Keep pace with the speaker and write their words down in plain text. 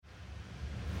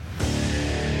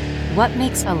What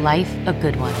makes a life a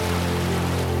good one?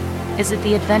 Is it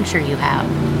the adventure you have?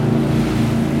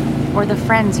 Or the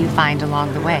friends you find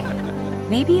along the way?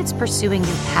 Maybe it's pursuing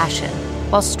your passion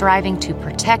while striving to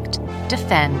protect,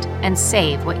 defend, and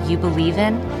save what you believe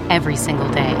in every single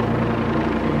day.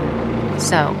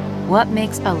 So, what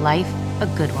makes a life a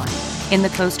good one? In the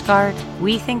Coast Guard,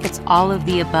 we think it's all of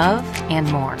the above and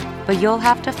more, but you'll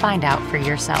have to find out for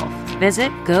yourself.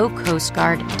 Visit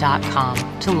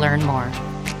gocoastguard.com to learn more.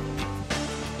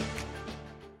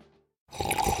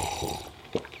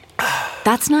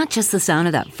 That's not just the sound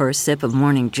of that first sip of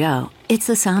Morning Joe. It's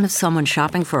the sound of someone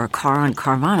shopping for a car on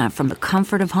Carvana from the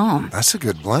comfort of home. That's a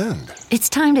good blend. It's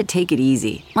time to take it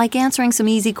easy, like answering some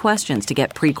easy questions to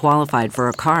get pre-qualified for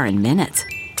a car in minutes.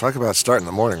 Talk about starting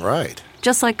the morning right.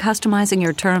 Just like customizing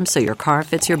your terms so your car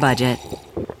fits your budget.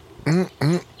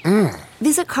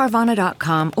 Visit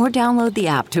Carvana.com or download the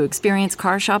app to experience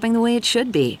car shopping the way it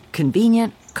should be.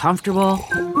 Convenient, comfortable.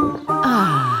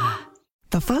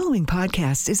 The following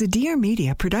podcast is a Dear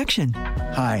Media production.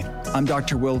 Hi, I'm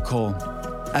Dr. Will Cole.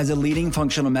 As a leading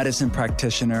functional medicine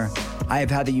practitioner, I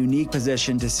have had the unique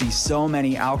position to see so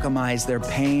many alchemize their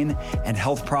pain and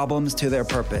health problems to their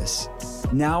purpose.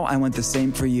 Now I want the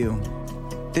same for you.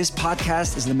 This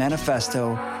podcast is the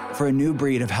manifesto for a new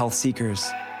breed of health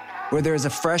seekers, where there is a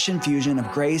fresh infusion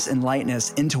of grace and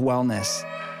lightness into wellness.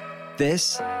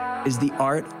 This is the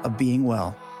art of being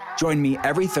well. Join me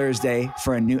every Thursday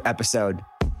for a new episode.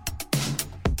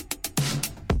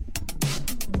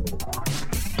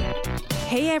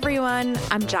 Hey everyone,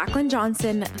 I'm Jacqueline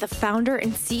Johnson, the founder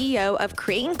and CEO of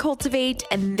Create and Cultivate,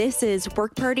 and this is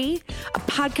Work Party, a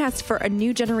podcast for a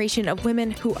new generation of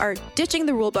women who are ditching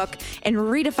the rulebook and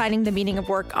redefining the meaning of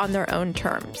work on their own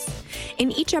terms.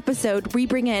 In each episode, we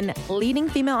bring in leading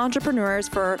female entrepreneurs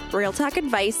for real talk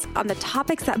advice on the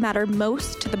topics that matter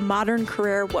most to the modern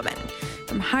career woman,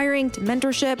 from hiring to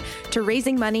mentorship to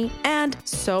raising money and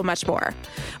so much more.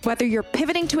 Whether you're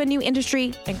pivoting to a new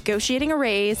industry, negotiating a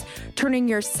raise, turning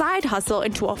your side hustle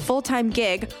into a full-time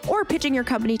gig, or pitching your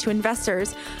company to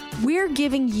investors, we're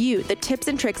giving you the tips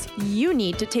and tricks you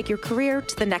need to take your career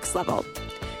to the next level.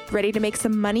 Ready to make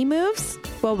some money moves?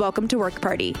 Well, welcome to Work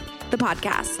Party, the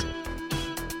podcast.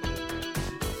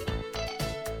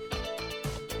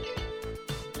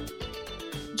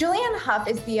 Julianne Hough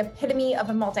is the epitome of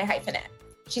a multi-hyphenate.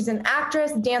 She's an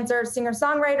actress, dancer,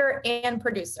 singer-songwriter, and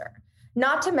producer.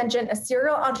 Not to mention a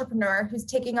serial entrepreneur who's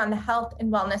taking on the health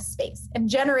and wellness space and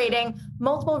generating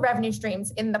multiple revenue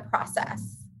streams in the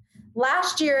process.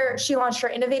 Last year, she launched her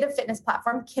innovative fitness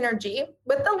platform, Kinergy,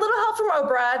 with a little help from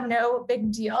Oprah, no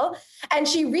big deal. And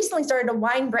she recently started a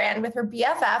wine brand with her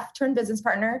BFF turned business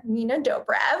partner, Nina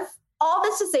Dobrev. All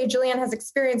this to say, Julianne has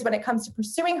experience when it comes to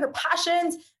pursuing her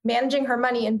passions, managing her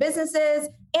money and businesses,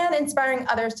 and inspiring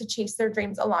others to chase their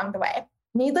dreams along the way.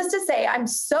 Needless to say, I'm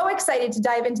so excited to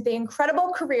dive into the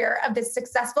incredible career of this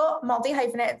successful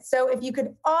multi-hyphenate. So if you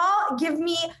could all give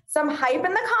me some hype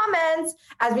in the comments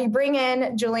as we bring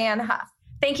in Julianne Hough.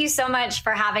 Thank you so much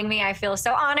for having me. I feel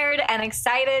so honored and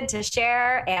excited to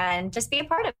share and just be a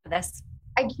part of this.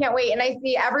 I can't wait. And I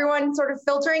see everyone sort of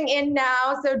filtering in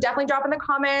now. So definitely drop in the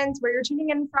comments where you're tuning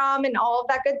in from and all of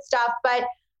that good stuff. But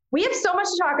we have so much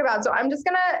to talk about. So I'm just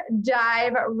going to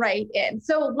dive right in.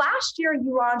 So last year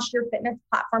you launched your fitness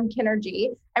platform, Kinergy,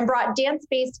 and brought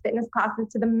dance-based fitness classes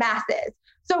to the masses.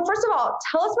 So first of all,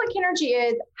 tell us what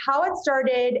Kinergy is, how it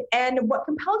started, and what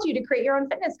compelled you to create your own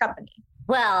fitness company.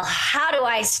 Well, how do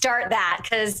I start that?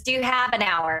 Because do you have an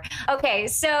hour? Okay,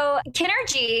 so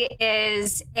Kinergy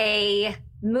is a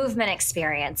movement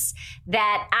experience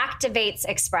that activates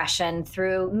expression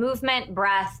through movement,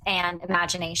 breath, and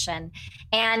imagination.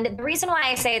 And the reason why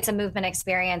I say it's a movement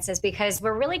experience is because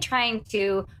we're really trying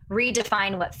to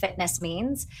redefine what fitness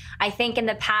means. I think in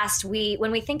the past,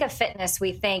 when we think of fitness,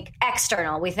 we think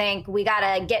external. We think we got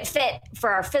to get fit for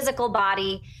our physical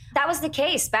body. That was the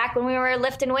case back when we were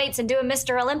lifting weights and doing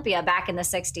Mr. Olympia back in the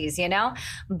 60s, you know?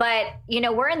 But,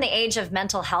 we're in the age of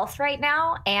mental health right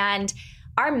now. And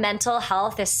our mental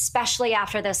health, especially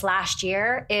after this last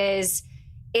year, is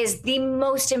the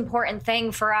most important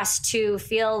thing for us to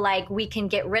feel like we can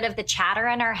get rid of the chatter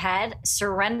in our head,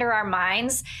 surrender our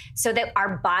minds so that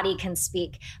our body can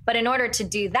speak. But in order to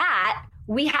do that,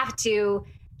 we have to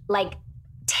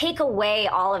take away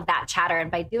all of that chatter. And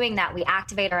by doing that, we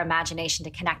activate our imagination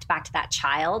to connect back to that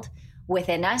child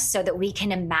within us so that we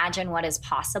can imagine what is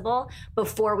possible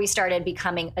before we started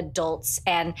becoming adults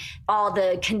and all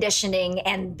the conditioning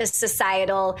and the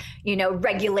societal,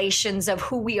 regulations of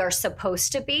who we are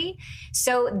supposed to be.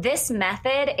 So this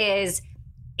method is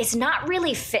it's not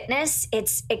really fitness,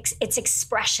 it's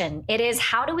expression. It is,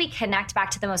 how do we connect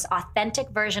back to the most authentic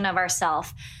version of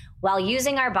ourselves while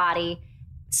using our body,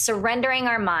 surrendering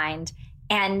our mind,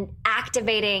 and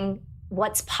activating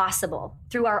what's possible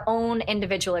through our own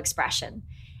individual expression.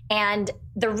 And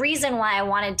the reason why I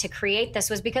wanted to create this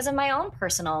was because of my own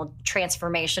personal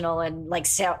transformational and like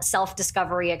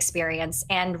self-discovery experience,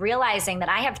 and realizing that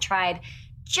I have tried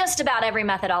just about every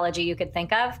methodology you could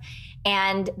think of,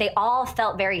 and they all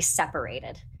felt very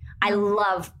separated. I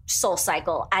love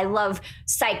SoulCycle. I love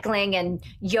cycling and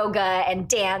yoga and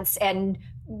dance and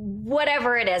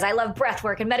whatever it is. I love breath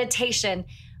work and meditation,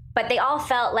 but they all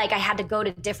felt like I had to go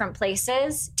to different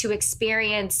places to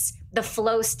experience the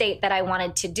flow state that I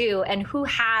wanted to do. And who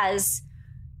has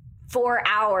 4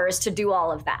 hours to do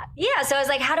all of that? Yeah. So I was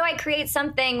like, how do I create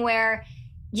something where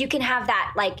you can have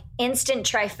that like instant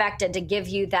trifecta to give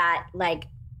you that like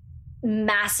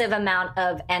massive amount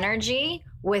of energy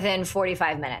within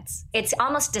 45 minutes. It's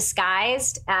almost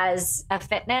disguised as a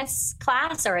fitness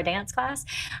class or a dance class.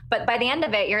 But by the end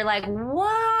of it, you're like,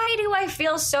 why do I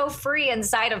feel so free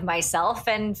inside of myself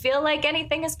and feel like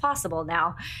anything is possible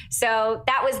now? So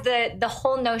that was the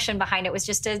whole notion behind it, was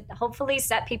just to hopefully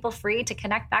set people free to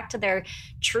connect back to their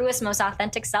truest, most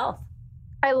authentic self.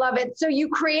 I love it. So you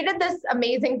created this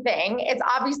amazing thing. It's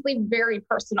obviously very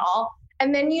personal.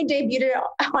 And then you debuted it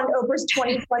on Oprah's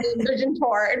 2020 Vision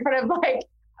Tour in front of like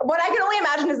what I can only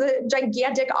imagine is a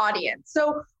gigantic audience.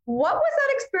 So what was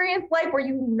that experience like? Were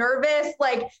you nervous?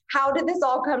 Like, how did this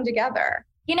all come together?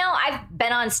 You know, I've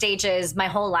been on stages my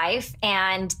whole life,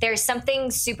 and there's something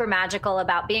super magical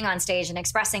about being on stage and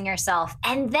expressing yourself.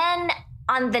 And then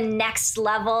on the next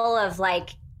level of like,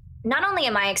 not only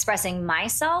am I expressing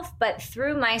myself, but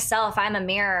through myself, I'm a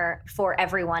mirror for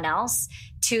everyone else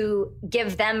to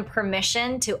give them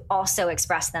permission to also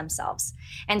express themselves.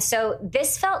 And so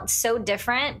this felt so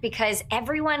different because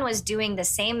everyone was doing the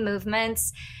same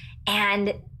movements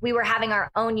and we were having our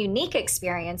own unique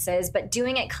experiences, but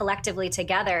doing it collectively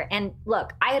together. And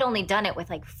look, I had only done it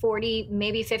with like 40,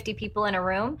 maybe 50 people in a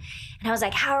room. And I was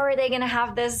like, how are they going to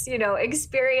have this,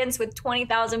 experience with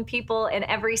 20,000 people in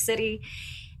every city?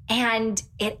 And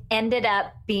it ended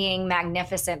up being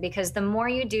magnificent because the more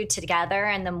you do together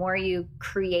and the more you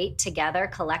create together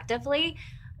collectively,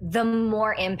 the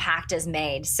more impact is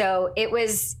made. So it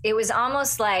was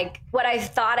almost like what I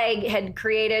thought I had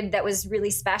created that was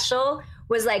really special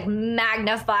was like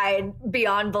magnified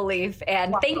beyond belief.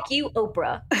 And Thank you,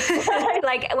 Oprah.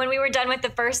 Like when we were done with the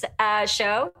first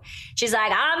show, she's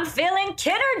like, I'm feeling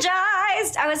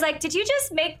kindergized. I was like, did you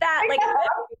just make that? Like,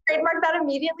 trademark that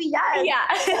immediately?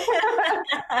 Yes.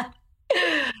 Yeah.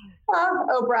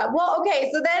 Oprah. Well, okay.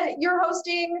 So then you're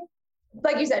hosting,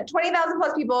 like you said, 20,000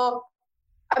 plus people.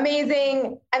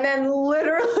 Amazing. And then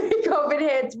literally COVID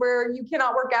hits where you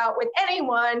cannot work out with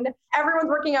anyone. Everyone's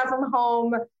working out from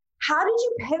home. How did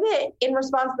you pivot in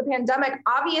response to the pandemic?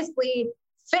 Obviously,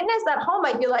 fitness at home,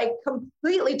 I feel like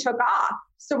completely took off.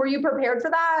 So were you prepared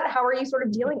for that? How are you sort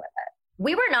of dealing with it?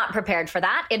 We were not prepared for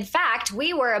that. In fact,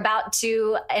 we were about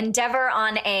to endeavor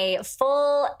on a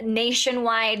full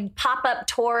nationwide pop-up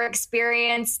tour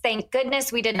experience. Thank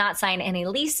goodness we did not sign any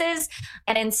leases.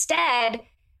 And instead,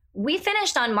 we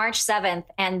finished on March 7th,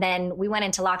 and then we went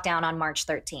into lockdown on March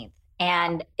 13th.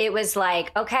 And it was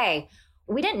like, okay,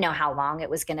 we didn't know how long it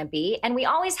was going to be. And we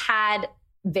always had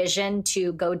vision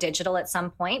to go digital at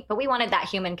some point, but we wanted that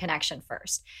human connection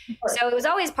first. So it was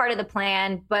always part of the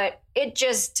plan, but it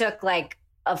just took like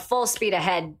a full speed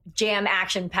ahead, jam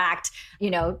action packed,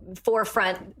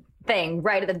 forefront thing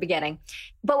right at the beginning.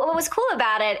 But what was cool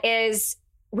about it is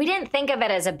we didn't think of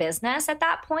it as a business at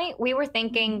that point. We were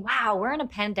thinking, wow, we're in a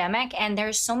pandemic and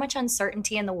there's so much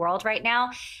uncertainty in the world right now.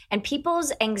 And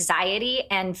people's anxiety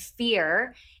and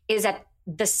fear is at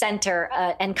the center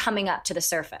and coming up to the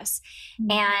surface.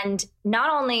 Mm-hmm. And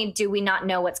not only do we not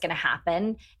know what's going to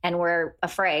happen and we're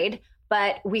afraid,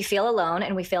 but we feel alone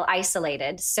and we feel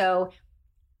isolated. So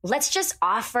let's just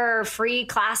offer free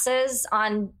classes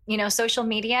on, social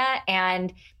media.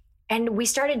 And we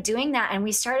started doing that. And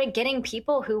we started getting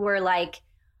people who were like,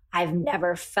 I've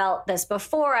never felt this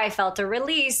before. I felt a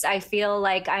release. I feel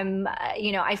like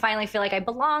I finally feel like I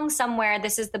belong somewhere.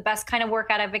 This is the best kind of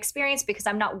workout I've experienced because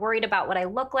I'm not worried about what I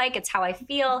look like. It's how I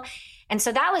feel. And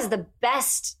so that was the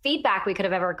best feedback we could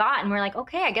have ever gotten. We're like,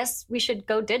 okay, I guess we should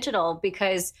go digital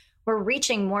because we're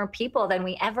reaching more people than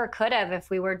we ever could have if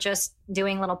we were just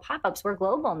doing little pop-ups. We're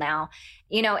global now.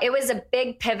 It was a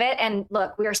big pivot. And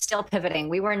look, we are still pivoting.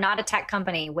 We were not a tech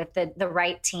company with the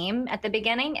right team at the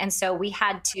beginning. And so we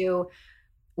had to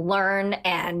learn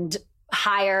and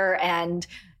hire and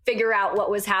figure out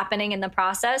what was happening in the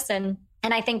process. And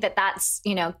And I think that that's,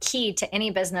 key to any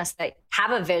business, that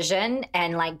have a vision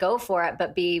and like go for it,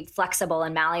 but be flexible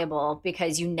and malleable,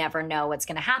 because you never know what's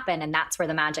going to happen. And that's where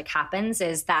the magic happens,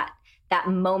 is that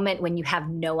moment when you have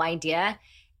no idea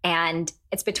and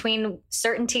it's between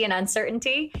certainty and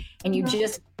uncertainty, and you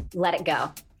just let it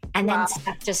go. And then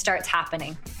stuff just starts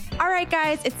happening. All right,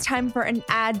 guys, it's time for an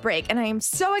ad break. And I am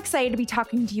so excited to be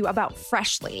talking to you about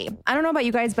Freshly. I don't know about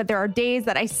you guys, but there are days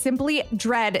that I simply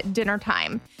dread dinner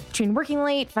time. Between working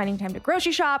late, finding time to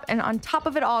grocery shop, and on top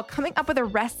of it all, coming up with a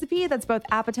recipe that's both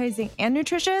appetizing and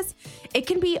nutritious, it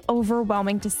can be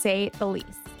overwhelming to say the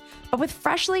least. But with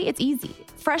Freshly, it's easy.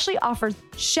 Freshly offers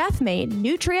chef-made,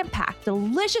 nutrient-packed,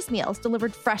 delicious meals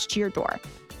delivered fresh to your door.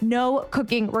 No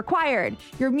cooking required.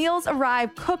 Your meals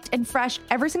arrive cooked and fresh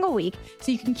every single week,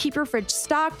 so you can keep your fridge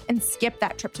stocked and skip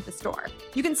that trip to the store.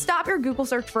 You can stop your Google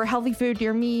search for healthy food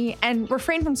near me and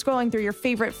refrain from scrolling through your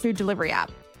favorite food delivery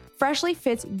app. Freshly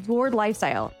fits your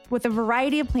lifestyle with a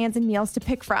variety of plans and meals to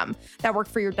pick from that work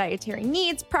for your dietary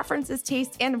needs, preferences,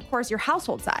 tastes, and of course, your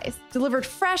household size. Delivered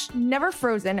fresh, never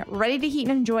frozen, ready to heat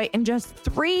and enjoy in just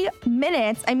 3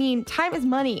 minutes. I mean, time is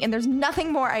money, and there's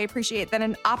nothing more I appreciate than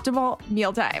an optimal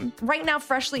mealtime. Right now,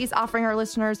 Freshly is offering our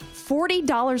listeners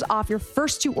 $40 off your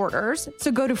first 2 orders.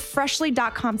 So go to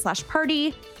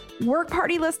freshly.com/party. Work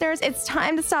party listeners, it's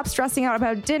time to stop stressing out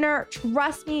about dinner.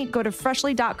 Trust me, go to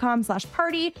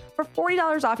freshly.com/party for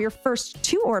 $40 off your first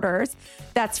 2 orders.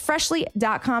 That's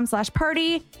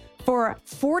freshly.com/party for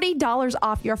 $40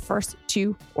 off your first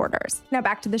 2 orders. Now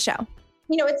back to the show.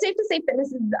 It's safe to say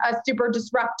fitness is a super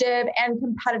disruptive and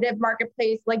competitive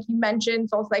marketplace, like you mentioned,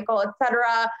 SoulCycle, et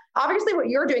cetera. Obviously, what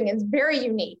you're doing is very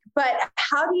unique, but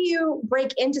how do you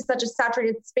break into such a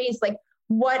saturated space? Like,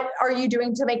 what are you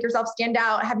doing to make yourself stand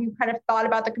out? Have you kind of thought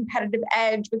about the competitive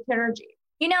edge with Kinergy?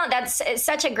 That's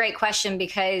such a great question,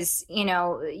 because,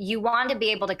 you want to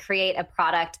be able to create a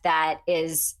product that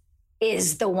is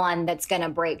the one that's going to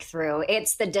break through.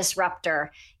 It's the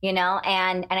disruptor,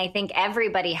 and I think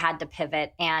everybody had to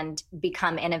pivot and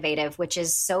become innovative, which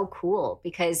is so cool,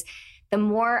 because the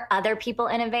more other people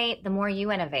innovate, the more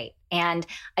you innovate. And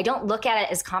I don't look at it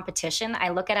as competition. I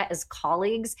look at it as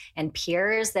colleagues and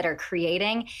peers that are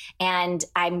creating. And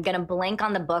I'm going to blank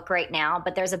on the book right now,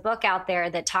 but there's a book out there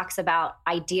that talks about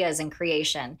ideas and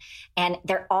creation, and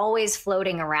they're always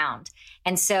floating around.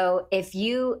 And so if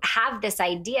you have this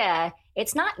idea,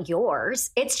 it's not yours.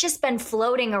 It's just been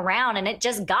floating around and it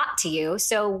just got to you.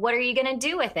 So what are you going to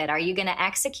do with it? Are you going to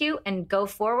execute and go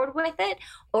forward with it?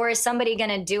 Or is somebody going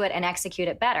to do it and execute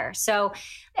it better? So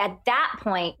at that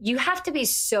point, you have to be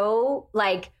so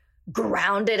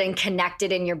grounded and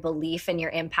connected in your belief and your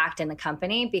impact in the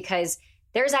company, because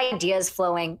there's ideas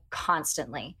flowing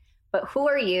constantly. But who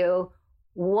are you?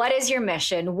 What is your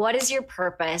mission? What is your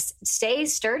purpose? Stay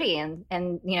sturdy and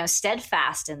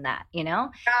steadfast in that, Yeah.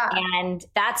 And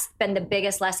that's been the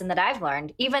biggest lesson that I've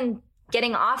learned, even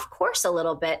getting off course a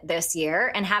little bit this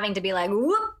year and having to be like,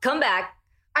 whoop, come back.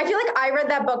 I feel like I read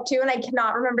that book too, and I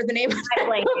cannot remember the name of it. We'll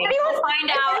find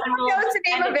out. Knows the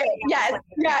name of it. Yes.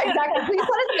 Yeah, exactly. Please let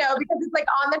us know, because it's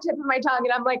on the tip of my tongue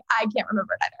and I'm like, I can't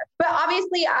remember it either. But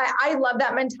obviously I love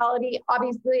that mentality.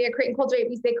 Obviously at Create and Cultivate,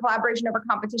 we say collaboration over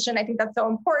competition. I think that's so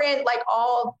important. Like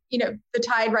the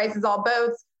tide rises all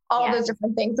boats, all of those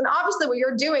different things. And obviously what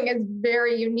you're doing is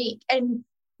very unique. And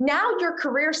now your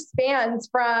career spans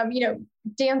from,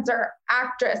 dancer,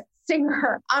 actress,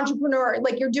 singer, entrepreneur,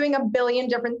 you're doing a billion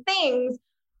different things.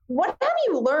 What have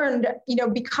you learned,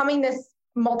 becoming this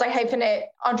multi-hyphenate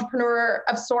entrepreneur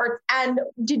of sorts? And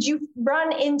did you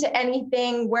run into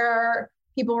anything where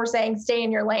people were saying, stay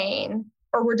in your lane,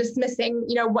 or were dismissing,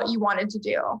 what you wanted to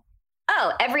do?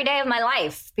 Oh, every day of my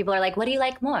life, people are like, what do you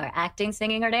like more, acting,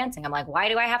 singing, or dancing? I'm like, why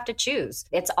do I have to choose?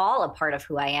 It's all a part of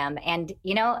who I am. And,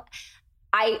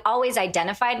 I always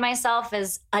identified myself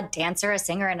as a dancer, a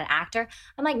singer, and an actor.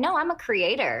 I'm like, no, I'm a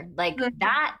creator.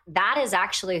 That is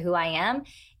actually who I am.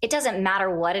 It doesn't matter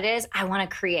what it is. I want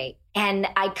to create. And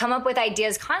I come up with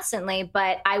ideas constantly,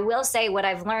 but I will say what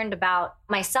I've learned about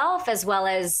myself, as well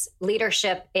as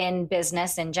leadership in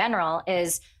business in general,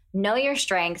 is know your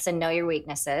strengths and know your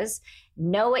weaknesses,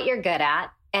 know what you're good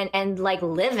at, and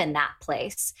live in that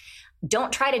place.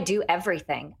 Don't try to do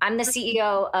everything. I'm the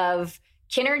CEO of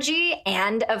Kinergy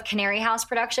and of Canary House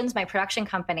Productions, my production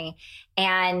company.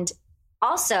 And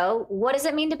also, what does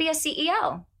it mean to be a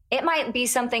CEO? It might be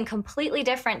something completely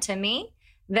different to me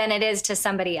than it is to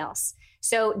somebody else.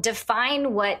 So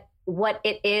define what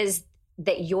it is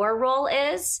that your role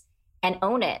is and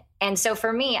own it. And so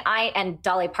for me, and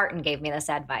Dolly Parton gave me this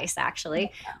advice,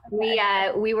 actually.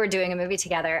 We were doing a movie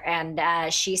together,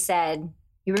 and she said,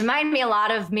 You remind me a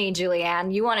lot of me,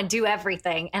 Julianne. You want to do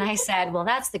everything. And I said, well,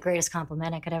 that's the greatest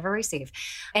compliment I could ever receive.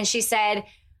 And she said,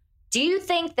 do you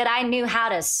think that I knew how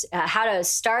to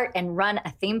start and run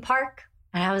a theme park?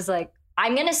 And I was like,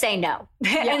 I'm going to say no.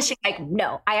 Yeah. And she's like,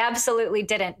 no, I absolutely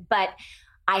didn't. But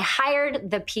I hired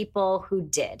the people who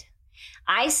did.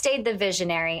 I stayed the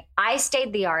visionary. I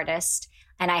stayed the artist.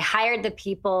 And I hired the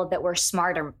people that were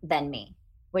smarter than me,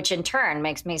 which in turn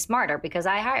makes me smarter because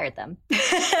I hired them.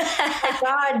 Oh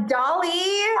God, Dolly.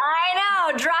 I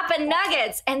know, dropping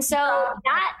nuggets. And so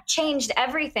that changed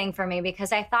everything for me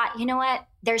because I thought, you know what?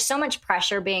 There's so much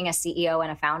pressure being a CEO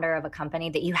and a founder of a company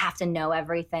that you have to know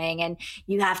everything and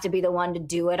you have to be the one to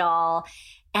do it all.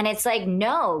 And it's like,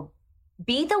 no,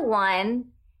 be the one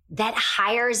that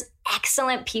hires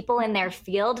excellent people in their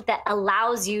field that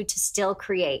allows you to still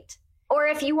create. Or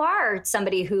if you are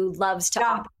somebody who loves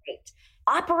to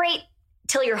operate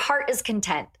till your heart is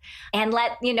content and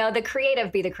let, the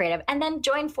creative be the creative and then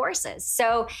join forces.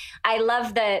 So I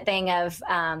love the thing of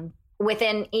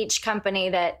within each company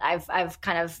that I've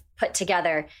kind of put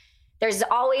together, there's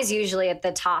always usually at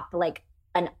the top, like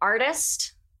an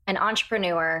artist, an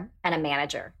entrepreneur, and a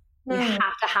manager. You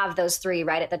have to have those three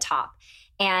right at the top.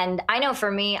 And I know for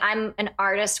me, I'm an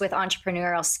artist with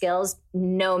entrepreneurial skills,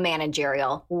 no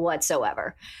managerial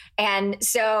whatsoever. And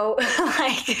so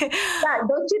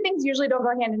those two things usually don't go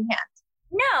hand in hand.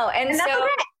 No. And that's so,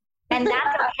 okay. and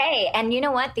that's okay. And you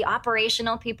know what? The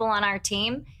operational people on our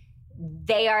team,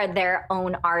 they are their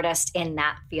own artist in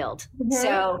that field.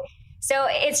 So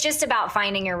it's just about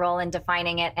finding your role and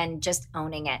defining it and just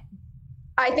owning it.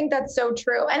 I think that's so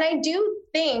true. And I do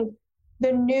think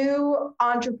the new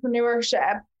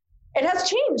entrepreneurship, it has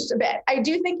changed a bit. I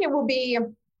do think it will be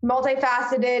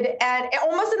multifaceted and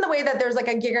almost in the way that there's like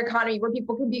a gig economy where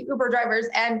people can be Uber drivers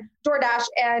and DoorDash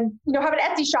and, have an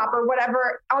Etsy shop or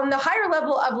whatever on the higher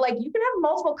level of like, you can have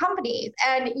multiple companies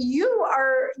and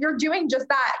you're doing just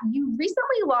that. You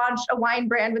recently launched a wine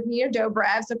brand with Nina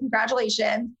Dobrev. So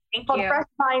congratulations. Called Fresh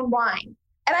Vine Wine.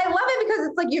 And I love it because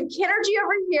it's like you have Kinergy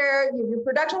over here, you have your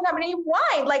production company,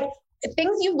 wine, like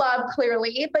things you love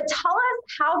clearly, but tell us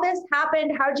how this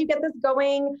happened. How'd you get this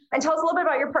going? And tell us a little bit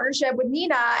about your partnership with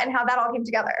Nina and how that all came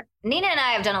together. Nina and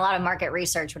I have done a lot of market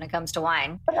research when it comes to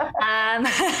wine. Fair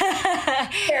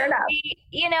enough.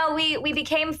 We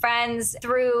became friends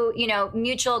through,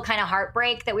 mutual kind of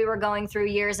heartbreak that we were going through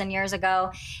years and years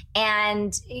ago.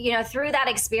 And, through that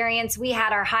experience, we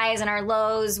had our highs and our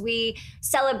lows. We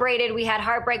celebrated, we had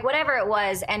heartbreak, whatever it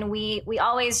was. And we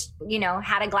always,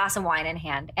 had a glass of wine in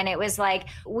hand. And it was like,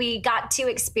 we got to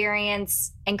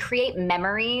experience and create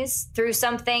memories through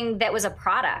something that was a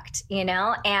product,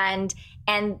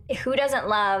 and who doesn't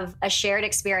love a shared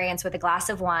experience with a glass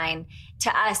of wine?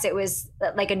 To us, it was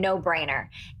like a no-brainer.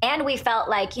 And we felt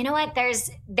like, you know what, there's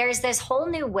this whole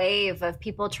new wave of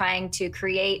people trying to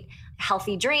create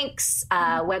healthy drinks,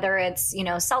 whether it's,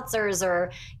 seltzers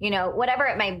or, whatever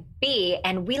it might be.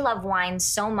 And we love wine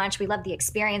so much. We love the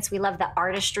experience. We love the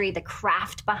artistry, the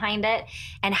craft behind it.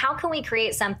 And how can we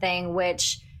create something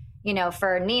which,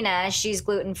 for Nina, she's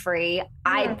gluten-free.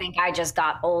 I think I just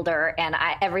got older and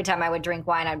every time I would drink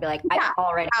wine, I'd be like, I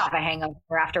already have a hangover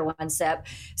after one sip.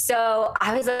 So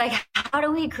I was like, how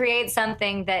do we create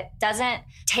something that doesn't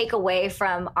take away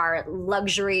from our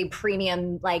luxury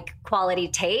premium, like quality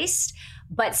taste,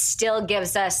 but still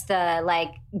gives us the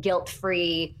like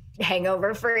guilt-free,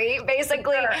 hangover-free,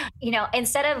 basically. Sure.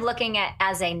 Instead of looking at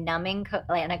as a numbing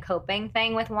and a coping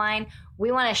thing with wine,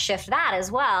 we want to shift that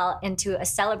as well into a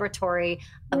celebratory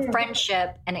of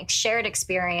friendship and a shared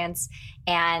experience.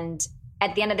 And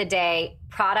at the end of the day,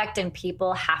 product and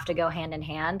people have to go hand in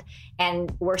hand.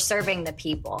 And we're serving the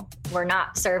people. We're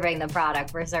not serving the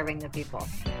product. We're serving the people.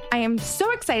 I am so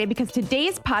excited because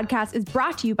today's podcast is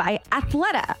brought to you by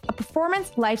Athleta, a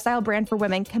performance lifestyle brand for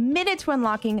women committed to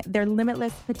unlocking their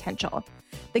limitless potential.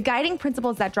 The guiding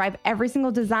principles that drive every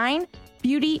single design,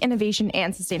 beauty, innovation,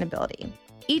 and sustainability.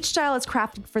 Each style is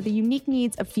crafted for the unique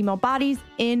needs of female bodies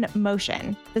in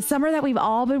motion. The summer that we've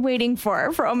all been waiting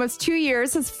for almost 2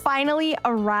 years has finally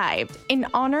arrived. In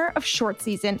honor of short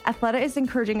season, Athleta is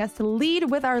encouraging us to lead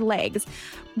with our legs.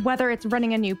 Whether it's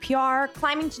running a new PR,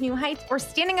 climbing to new heights, or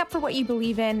standing up for what you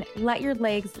believe in, let your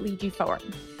legs lead you forward.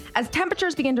 As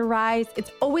temperatures begin to rise,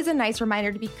 it's always a nice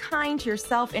reminder to be kind to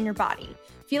yourself and your body.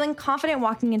 Feeling confident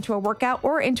walking into a workout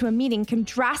or into a meeting can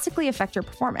drastically affect your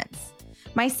performance.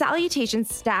 My Salutation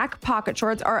Stack pocket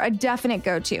shorts are a definite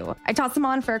go-to. I toss them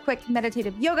on for a quick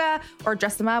meditative yoga or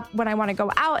dress them up when I want to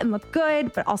go out and look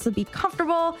good, but also be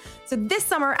comfortable. So this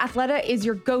summer, Athleta is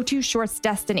your go-to shorts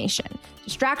destination.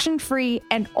 Distraction-free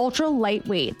and ultra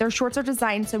lightweight, their shorts are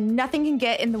designed so nothing can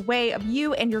get in the way of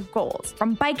you and your goals.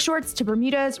 From bike shorts to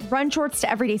Bermudas, run shorts to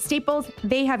everyday staples,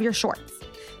 they have your shorts.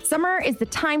 Summer is the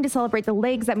time to celebrate the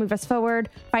legs that move us forward.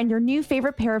 Find your new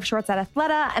favorite pair of shorts at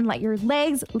Athleta and let your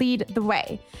legs lead the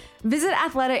way. Visit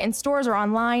Athleta in stores or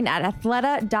online at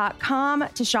athleta.com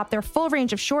to shop their full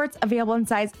range of shorts available in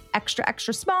size extra,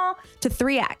 extra small to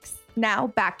 3X. Now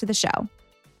back to the show.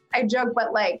 I joke,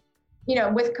 but like, you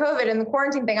know, with COVID and the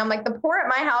quarantine thing, I'm like, the pour at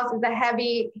my house is a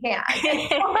heavy hand.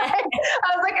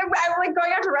 I was like, I'm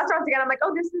going out to restaurants again. I'm like,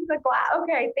 oh, this is the glass.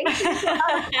 Okay, thank you.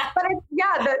 But it's,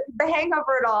 yeah, the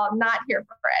hangover at all, not here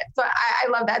for it. So I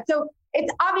love that. So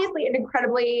it's obviously an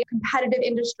incredibly competitive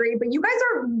industry, but you guys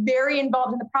are very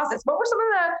involved in the process. What were some of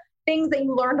the things that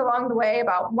you learned along the way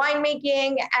about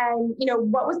winemaking, and, you know,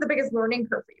 what was the biggest learning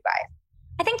curve for you guys?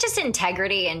 I think just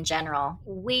integrity in general.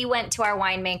 We went to our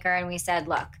winemaker and we said,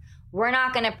 look, we're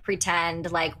not going to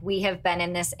pretend like we have been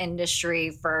in this industry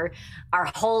for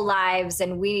our whole lives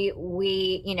and we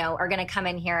you know, are going to come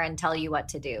in here and tell you what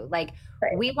to do. Like,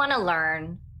 right. We want to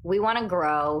learn, we want to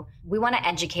grow, we want to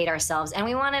educate ourselves, and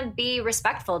we want to be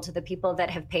respectful to the people that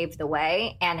have paved the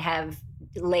way and have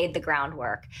laid the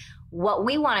groundwork. What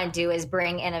we want to do is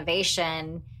bring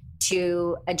innovation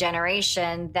to a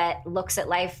generation that looks at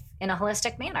life in a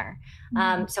holistic manner.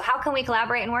 So how can we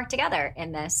collaborate and work together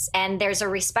in this? And there's a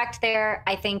respect there.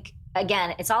 I think,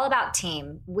 again, it's all about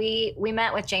team. We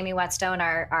met with Jamie Whetstone,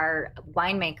 our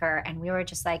winemaker, and we were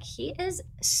just like, he is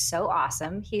so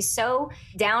awesome. He's so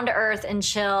down to earth and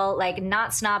chill, like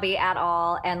not snobby at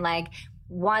all, and like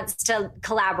wants to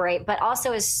collaborate, but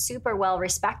also is super well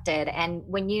respected. And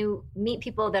when you meet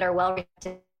people that are well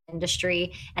respected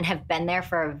industry and have been there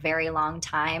for a very long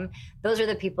time, those are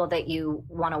the people that you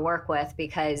want to work with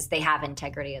because they have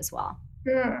integrity as well.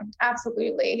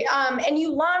 Absolutely. And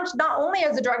you launched not only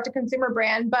as a direct-to-consumer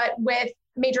brand, but with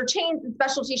major chains and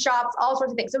specialty shops, all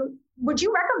sorts of things. So would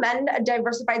you recommend a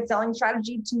diversified selling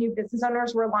strategy to new business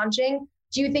owners who are launching?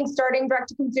 Do you think starting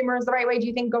direct-to-consumer is the right way? Do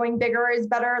you think going bigger is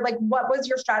better? Like, what was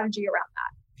your strategy around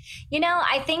that? You know,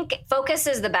 I think focus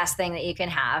is the best thing that you can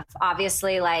have.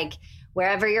 Obviously, like,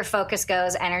 wherever your focus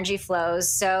goes, energy flows.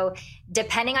 So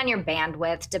depending on your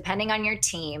bandwidth, depending on your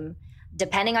team,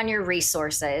 depending on your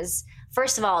resources,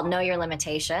 first of all, know your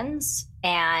limitations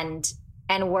and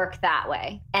work that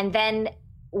way. And then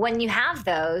when you have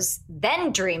those,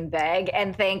 then dream big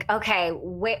and think, okay,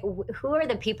 who are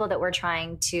the people that we're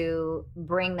trying to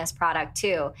bring this product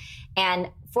to? And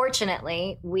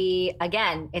fortunately,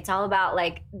 it's all about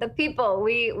like the people.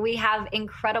 We have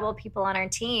incredible people on our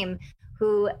team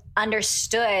who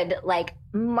understood like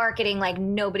marketing like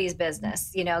nobody's business,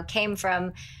 you know, came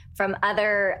from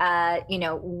other,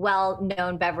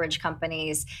 well-known beverage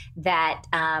companies that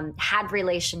had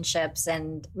relationships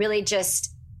and really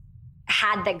just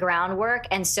had the groundwork.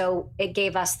 And so it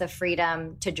gave us the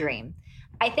freedom to dream.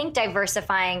 I think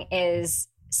diversifying is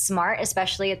smart,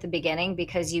 especially at the beginning,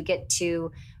 because you get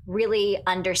to really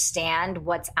understand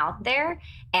what's out there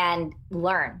and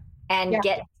learn and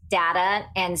get data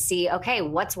and see, okay,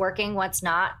 what's working, what's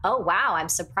not. Oh, wow, I'm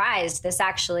surprised. This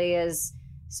actually is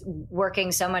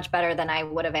working so much better than I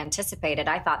would have anticipated.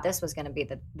 I thought this was going to be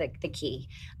the key.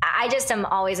 I just am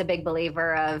always a big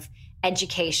believer of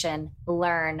education,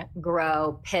 learn,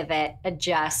 grow, pivot,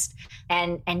 adjust,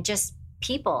 and just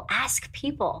people, ask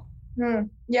people.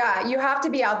 Yeah, you have to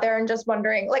be out there and just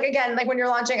wondering, like, again, like when you're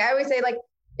launching, I always say, like,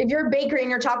 if you're a bakery and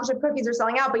your chocolate chip cookies are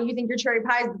selling out, but you think your cherry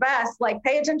pie is the best, like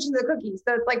pay attention to the cookies.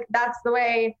 So it's like, that's the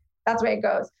way it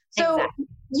goes. So exactly.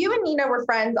 You and Nina were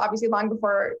friends, obviously, long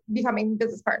before becoming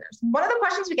business partners. One of the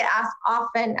questions we get asked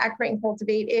often at Create and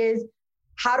Cultivate is,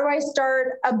 how do I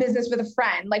start a business with a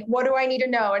friend? Like, what do I need to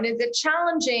know? And is it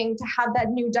challenging to have that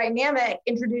new dynamic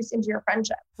introduced into your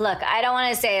friendship? Look, I don't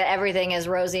want to say that everything is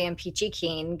rosy and peachy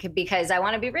keen, because I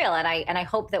want to be real. And I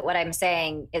hope that what I'm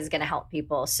saying is going to help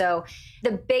people. So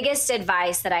the biggest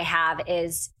advice that I have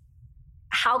is,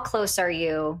 how close are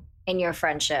you in your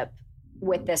friendship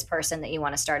with this person that you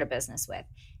want to start a business with?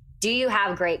 Do you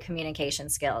have great communication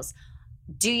skills?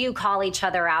 Do you call each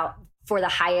other out for the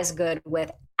highest good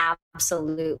with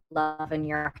absolute love in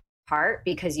your heart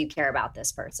because you care about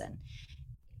this person?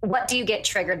 What do you get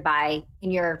triggered by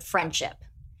in your friendship?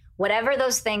 Whatever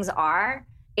those things are,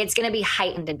 it's going to be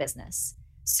heightened in business.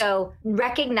 So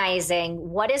recognizing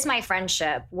what is my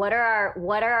friendship, what are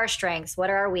our strengths, what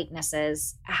are our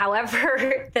weaknesses,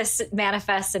 however this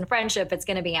manifests in friendship, it's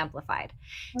going to be amplified.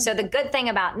 So the good thing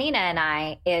about Nina and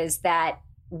I is that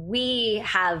we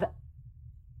have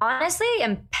honestly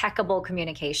impeccable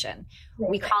communication.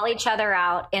 We call each other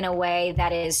out in a way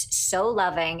that is so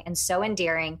loving and so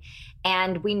endearing,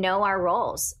 and we know our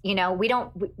roles. We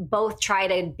both try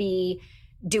to be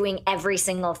doing every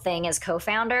single thing as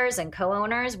co-founders and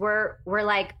co-owners. We're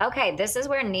like, okay, this is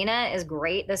where Nina is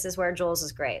great. This is where Jules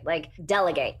is great. Like,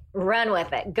 delegate, run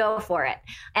with it, go for it.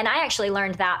 And I actually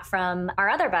learned that from our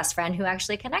other best friend who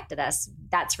actually connected us.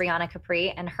 That's Rihanna Capri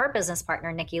and her business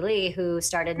partner, Nikki Lee, who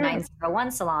started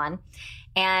 901 Salon.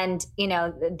 And,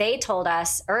 they told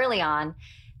us early on,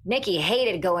 Nikki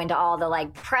hated going to all the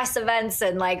like press events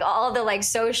and like all the like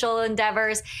social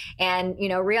endeavors. And,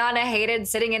 Rihanna hated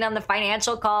sitting in on the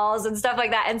financial calls and stuff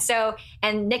like that.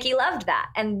 And Nikki loved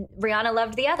that. And Rihanna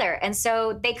loved the other. And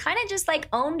so they kind of just like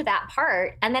owned that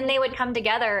part. And then they would come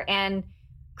together and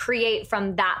create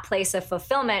from that place of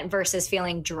fulfillment versus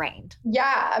feeling drained.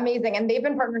 Yeah, amazing. And they've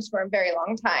been partners for a very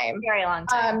long time. Very long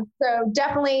time. So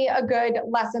definitely a good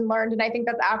lesson learned. And I think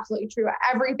that's absolutely true.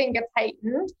 Everything gets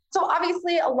heightened. So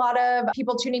obviously a lot of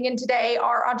people tuning in today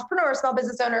are entrepreneurs, small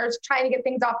business owners, trying to get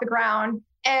things off the ground.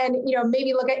 And,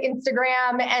 maybe look at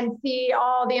Instagram and see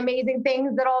all the amazing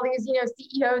things that all these,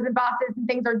 CEOs and bosses and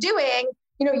things are doing.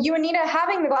 You and Nina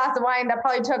having the glass of wine that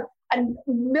probably took a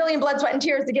million blood, sweat, and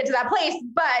tears to get to that place,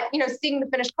 but, seeing the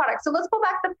finished product. So let's pull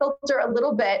back the filter a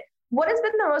little bit. What has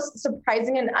been the most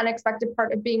surprising and unexpected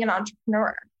part of being an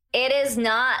entrepreneur? It is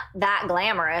not that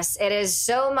glamorous. It is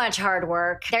so much hard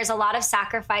work. There's a lot of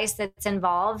sacrifice that's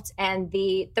involved, and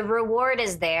the reward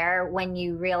is there when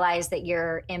you realize that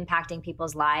you're impacting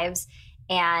people's lives.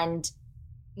 And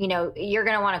you're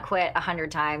going to want to quit 100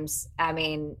 times. I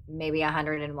mean, maybe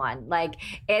 101. Like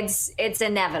it's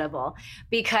inevitable,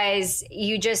 because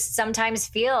you just sometimes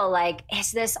feel like,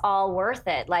 is this all worth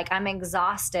it? Like, I'm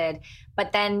exhausted,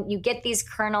 but then you get these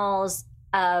kernels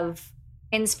of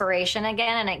inspiration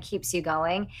again, and it keeps you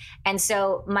going. And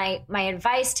so my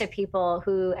advice to people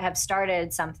who have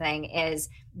started something is,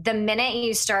 the minute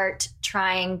you start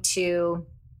trying to,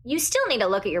 you still need to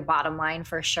look at your bottom line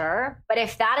for sure. But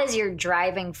if that is your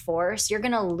driving force, you're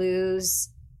going to lose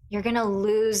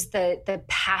the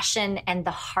passion and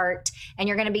the heart, and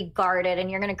you're going to be guarded, and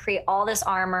you're going to create all this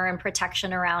armor and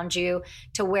protection around you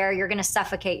to where you're going to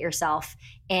suffocate yourself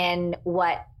in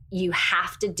what you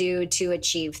have to do to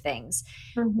achieve things.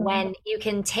 When you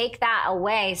can take that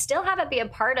away, still have it be a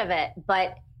part of it,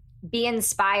 but be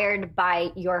inspired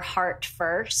by your heart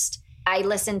first. I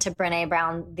listened to Brené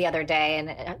Brown the other day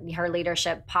and her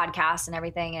leadership podcast and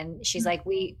everything. And she's like,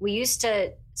 we used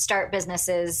to start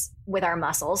businesses with our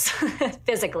muscles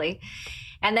physically.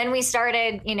 And then we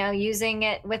started, using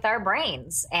it with our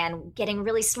brains and getting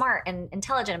really smart and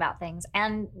intelligent about things.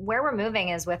 And where we're moving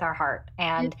is with our heart.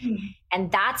 And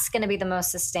that's going to be the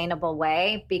most sustainable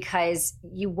way, because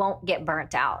you won't get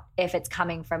burnt out if it's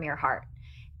coming from your heart.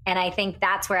 And I think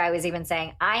that's where I was even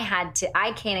saying I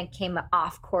kind of came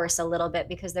off course a little bit,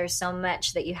 because there's so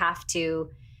much that you have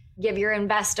to give your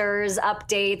investors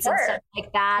updates and stuff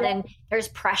like that. And there's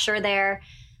pressure there.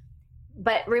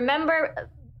 But remember,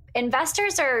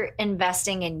 investors are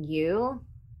investing in you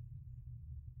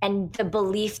and the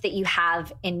belief that you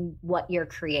have in what you're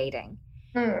creating.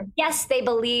 Yes, they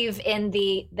believe in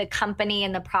the company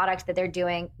and the product that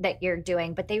you're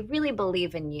doing, but they really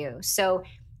believe in you. So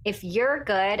if you're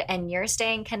good and you're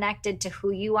staying connected to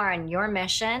who you are and your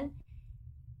mission,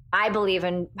 I believe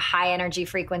in high energy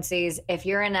frequencies. If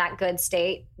you're in that good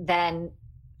state, then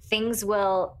things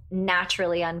will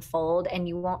naturally unfold, and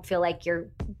you won't feel like you're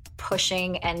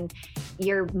pushing and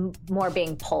you're more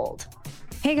being pulled.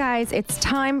 Hey guys, it's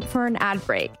time for an ad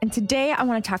break. And today I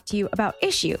want to talk to you about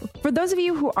Issue. For those of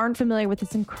you who aren't familiar with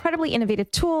this incredibly innovative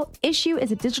tool, Issue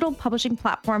is a digital publishing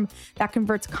platform that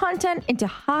converts content into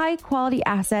high quality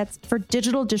assets for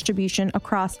digital distribution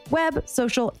across web,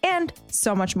 social, and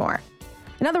so much more.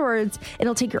 In other words,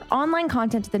 it'll take your online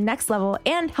content to the next level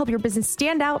and help your business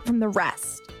stand out from the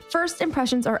rest. First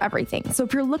impressions are everything. So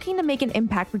if you're looking to make an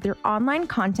impact with your online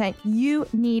content, you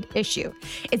need Issue.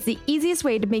 It's the easiest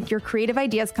way to make your creative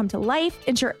ideas come to life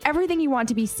and share everything you want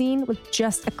to be seen with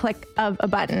just a click of a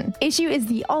button. Issue is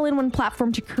the all-in-one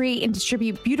platform to create and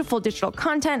distribute beautiful digital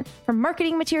content, from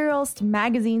marketing materials to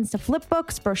magazines to flip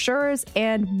books, brochures,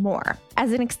 and more.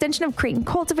 As an extension of Create and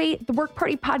Cultivate, the Work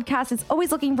Party podcast is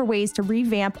always looking for ways to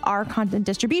revamp our content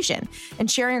distribution, and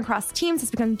sharing across teams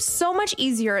has become so much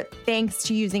easier thanks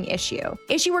to using using Issue.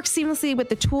 Issue works seamlessly with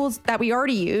the tools that we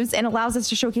already use and allows us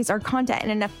to showcase our content in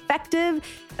an effective,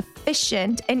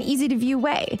 efficient, and easy to view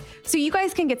way. So you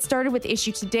guys can get started with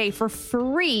Issue today for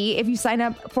free. If you sign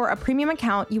up for a premium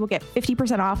account, you will get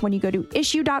 50% off when you go to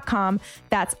issuu.com.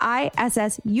 That's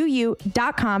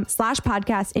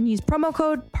issuu.com/podcast and use promo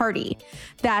code PARTY.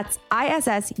 That's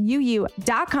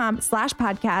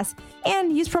issuu.com/podcast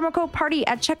and use promo code PARTY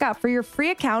at checkout for your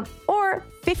free account or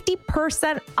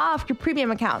 50% off your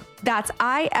premium account. That's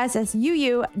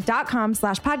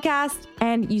issuu.com/podcast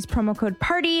and use promo code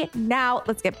PARTY. Now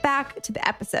let's get back to the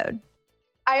episode.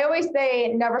 I always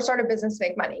say never start a business to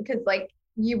make money because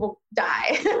you will die.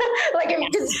 If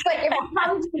it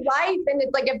comes to life and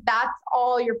it's if that's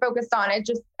all you're focused on, it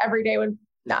just every day would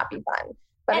not be fun.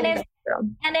 But if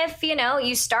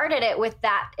you started it with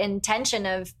that intention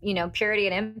of, purity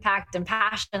and impact and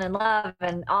passion and love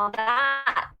and all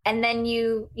that, and then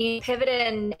you pivoted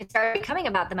and it started becoming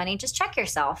about the money, just check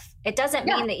yourself. It doesn't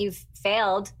mean that you've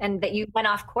failed and that you went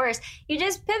off course. You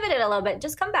just pivoted a little bit,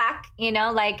 just come back,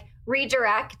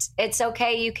 redirect. It's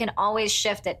okay. You can always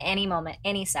shift at any moment,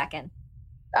 any second.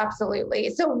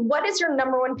 Absolutely. So what is your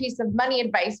number one piece of money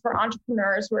advice for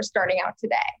entrepreneurs who are starting out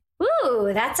today?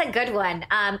 Ooh, that's a good one.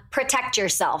 Protect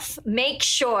yourself. Make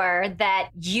sure that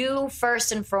you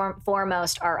first and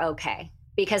foremost are okay.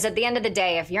 Because at the end of the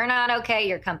day, if you're not okay,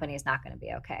 your company is not going to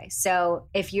be okay. So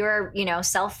if you're,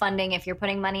 self-funding, if you're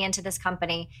putting money into this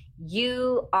company,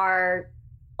 you are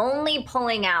only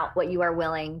pulling out what you are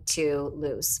willing to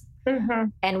lose. Mm-hmm.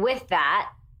 And with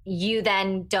that, you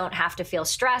then don't have to feel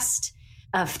stressed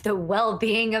of the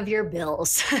well-being of your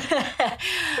bills. So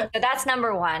that's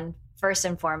number one. First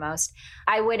and foremost,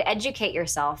 I would educate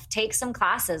yourself, take some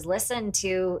classes, listen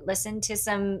to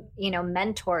some,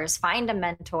 mentors, find a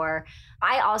mentor.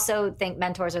 I also think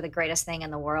mentors are the greatest thing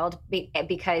in the world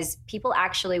because people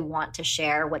actually want to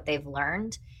share what they've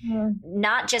learned,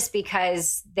 not just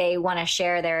because they want to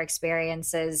share their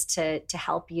experiences to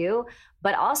help you,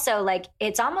 but also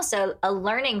it's almost a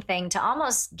learning thing to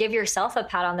almost give yourself a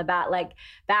pat on the back,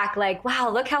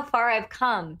 wow, look how far I've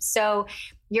come. So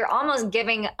you're almost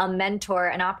giving a mentor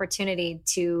an opportunity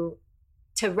to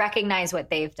recognize what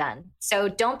they've done. So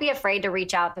don't be afraid to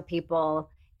reach out to people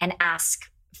and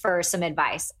ask for some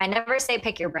advice. I never say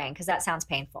pick your brain because that sounds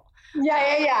painful.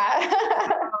 Yeah.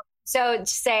 So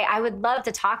just say, I would love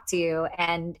to talk to you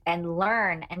and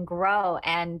learn and grow.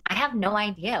 And I have no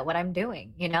idea what I'm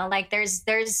doing.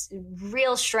 There's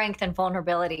real strength and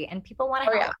vulnerability and people want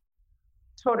to help. Yeah.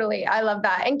 Totally. I love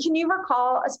that. And can you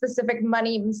recall a specific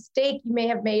money mistake you may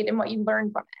have made and what you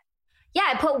learned from it? Yeah,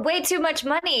 I put way too much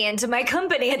money into my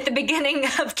company at the beginning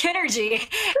of Kinergy.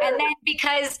 And then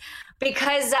because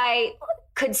I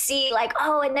could see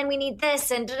and then we need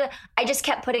this. And I just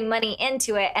kept putting money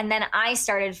into it. And then I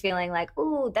started feeling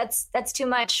ooh, that's too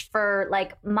much for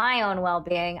my own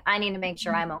well-being. I need to make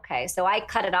sure I'm okay. So I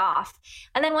cut it off.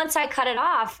 And then once I cut it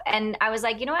off and I was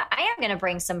you know what, I am going to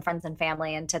bring some friends and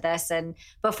family into this. And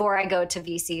before I go to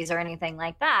VCs or anything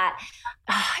like that,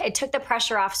 it took the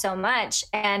pressure off so much.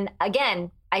 And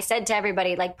again, I said to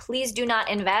everybody, please do not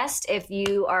invest if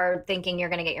you are thinking you're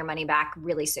going to get your money back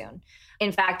really soon.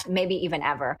 In fact, maybe even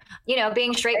ever,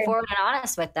 being straightforward and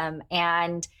honest with them.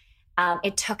 And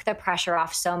it took the pressure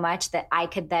off so much that I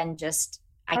could then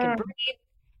I could breathe.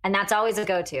 And that's always a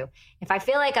go-to. If I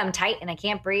feel like I'm tight and I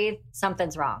can't breathe,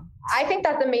 something's wrong. I think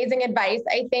that's amazing advice.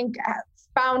 I think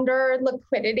founder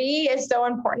liquidity is so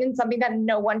important and something that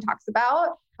no one talks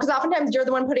about. Because oftentimes you're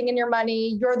the one putting in your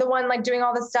money. You're the one doing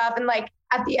all this stuff. And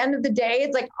at the end of the day,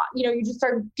 it's you just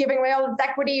start giving away all this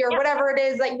equity or whatever it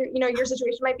is your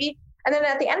situation might be. And then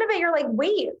at the end of it, you're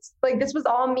wait, this was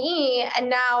all me. And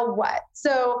now what?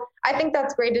 So I think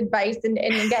that's great advice. And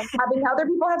again, having other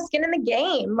people have skin in the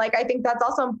game. I think that's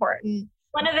also important.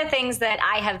 One of the things that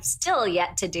I have still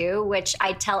yet to do, which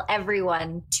I tell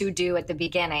everyone to do at the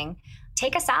beginning,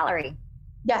 take a salary.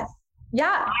 Yes.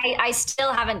 Yeah. I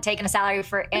still haven't taken a salary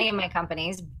for any of my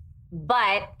companies,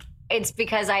 but it's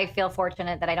because I feel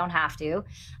fortunate that I don't have to.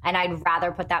 And I'd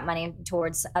rather put that money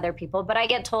towards other people. But I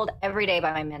get told every day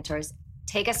by my mentors,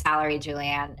 take a salary,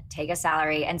 Julianne, take a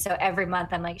salary. And so every month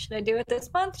I'm should I do it this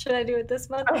month? Should I do it this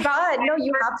month? Oh God, no,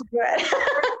 you have to do it.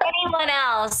 Anyone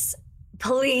else,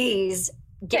 please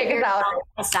get yourself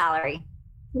a salary.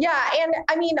 Yeah. And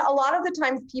I mean, a lot of the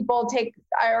times people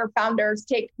our founders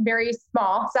take very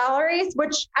small salaries,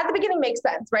 which at the beginning makes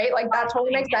sense, right? That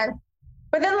totally makes sense.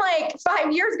 But then 5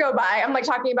 years go by, I'm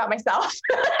talking about myself.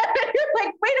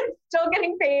 Wait, I'm still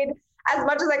getting paid as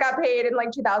much as I got paid in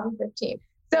 2015.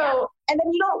 So, and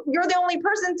then you're the only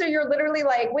person. So you're literally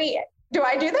wait, do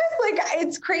I do this?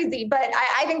 It's crazy. But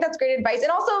I think that's great advice.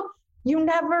 And also You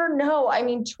never know. I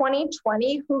mean,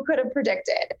 2020, who could have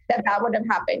predicted that that would have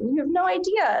happened? You have no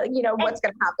idea, what's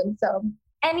going to happen. So,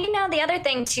 and the other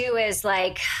thing too is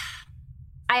like,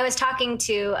 I was talking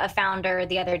to a founder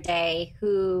the other day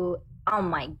who, oh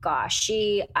my gosh,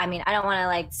 I don't want to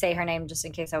like say her name just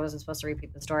in case I wasn't supposed to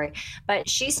repeat the story, but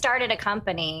she started a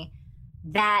company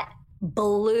that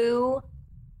blew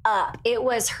up. It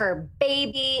was her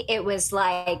baby. It was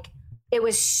like, it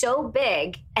was so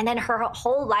big. And then her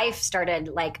whole life started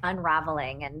like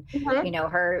unraveling and,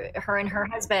 her and her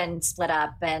husband split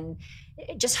up and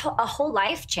just a whole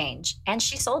life change. And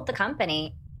she sold the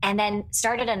company and then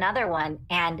started another one.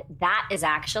 And that is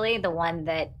actually the one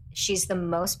that she's the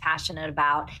most passionate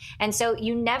about. And so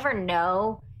you never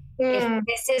know if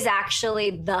this is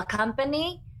actually the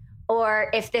company or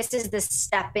if this is the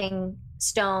stepping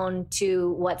stone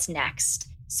to what's next.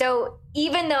 So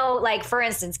even though, like, for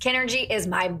instance, Kinergy is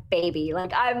my baby,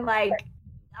 like, I'm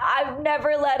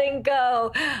never letting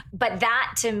go. But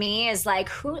that to me is like,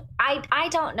 I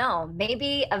don't know.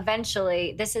 Maybe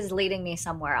eventually this is leading me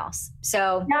somewhere else.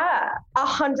 So yeah,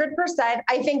 100%.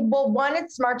 I think, well, one,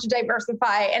 it's smart to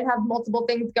diversify and have multiple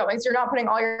things going. So you're not putting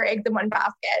all your eggs in one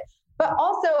basket. But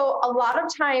also a lot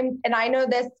of times, and I know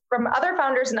this from other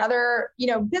founders and other,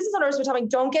 business owners who tell me,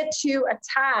 don't get too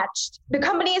attached. The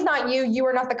company is not you. You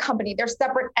are not the company. They're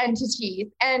separate entities.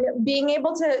 And being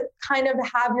able to kind of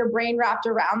have your brain wrapped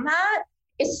around that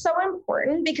is so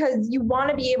important because you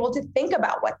want to be able to think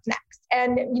about what's next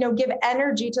and, give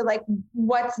energy to like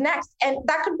what's next. And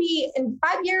that could be in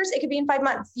 5 years. It could be in 5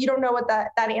 months. You don't know what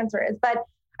that answer is, but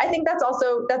I think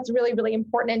that's really, really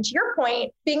important. And to your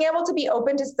point, being able to be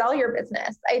open to sell your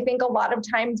business. I think a lot of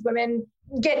times women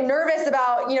get nervous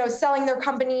about, selling their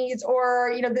companies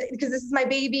or, because this is my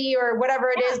baby or whatever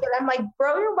it is. But I'm like,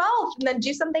 grow your wealth and then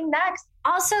do something next.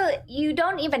 Also, you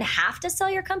don't even have to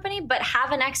sell your company, but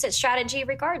have an exit strategy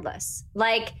regardless.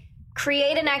 Like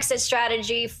create an exit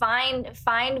strategy, find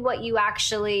what you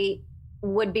actually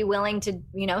would be willing to,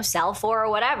 sell for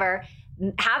or whatever.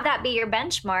 Have that be your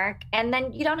benchmark, and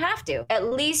then you don't have to.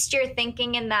 At least you're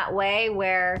thinking in that way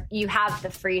where you have the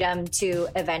freedom to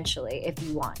eventually,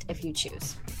 if you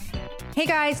choose. Hey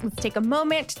guys, let's take a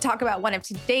moment to talk about one of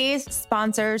today's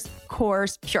sponsors,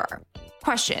 Course Pure.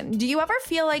 Question, do you ever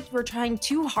feel like you're trying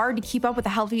too hard to keep up with a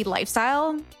healthy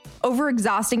lifestyle?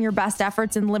 Overexhausting your best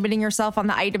efforts and limiting yourself on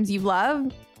the items you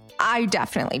love? I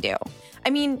definitely do. I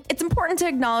mean, it's important to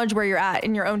acknowledge where you're at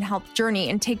in your own health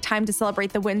journey and take time to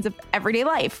celebrate the wins of everyday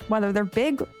life, whether they're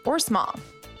big or small.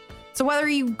 So whether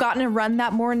you've gotten a run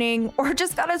that morning or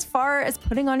just got as far as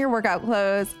putting on your workout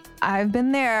clothes, I've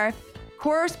been there.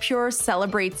 Course Pure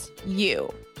celebrates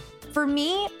you. For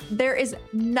me, there is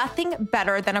nothing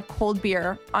better than a cold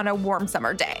beer on a warm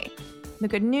summer day. The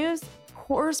good news?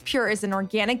 Course Pure is an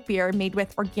organic beer made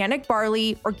with organic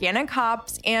barley, organic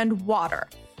hops, and water.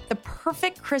 The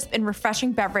perfect, crisp, and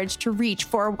refreshing beverage to reach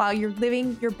for while you're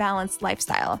living your balanced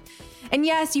lifestyle. And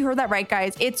yes, you heard that right,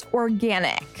 guys. It's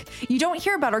organic. You don't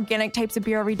hear about organic types of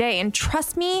beer every day. And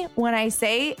trust me when I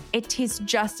say it tastes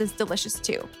just as delicious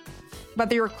too.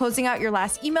 Whether you're closing out your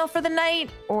last email for the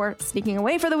night or sneaking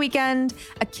away for the weekend,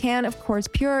 a can of Course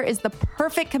Pure is the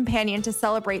perfect companion to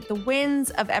celebrate the wins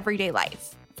of everyday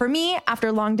life. For me, after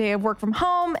a long day of work from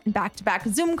home and back-to-back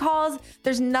Zoom calls,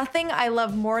 there's nothing I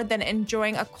love more than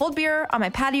enjoying a cold beer on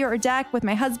my patio or deck with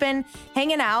my husband,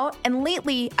 hanging out. And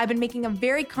lately, I've been making a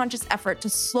very conscious effort to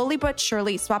slowly but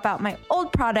surely swap out my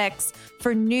old products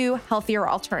for new, healthier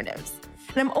alternatives.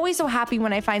 And I'm always so happy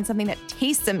when I find something that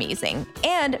tastes amazing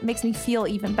and makes me feel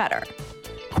even better.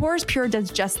 Course Pure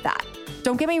does just that.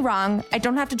 Don't get me wrong, I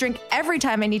don't have to drink every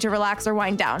time I need to relax or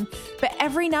wind down, but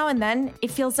every now and then,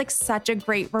 it feels like such a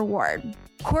great reward.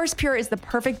 Course Pure is the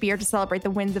perfect beer to celebrate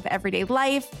the wins of everyday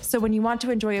life, so when you want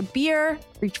to enjoy a beer,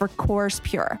 reach for Course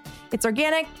Pure. It's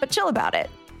organic, but chill about it.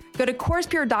 Go to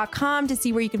CoursePure.com to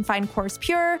see where you can find Course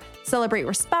Pure. Celebrate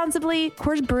responsibly.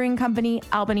 Course Brewing Company,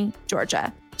 Albany,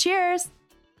 Georgia. Cheers!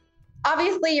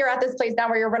 Obviously, you're at this place now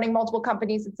where you're running multiple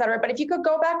companies, et cetera. But if you could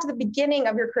go back to the beginning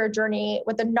of your career journey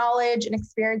with the knowledge and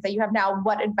experience that you have now,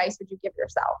 what advice would you give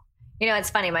yourself? It's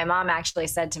funny. My mom actually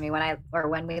said to me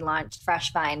when we launched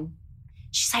Fresh Vine,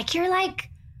 she's like, "You're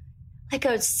like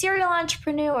a serial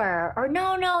entrepreneur," or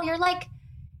no, you're like,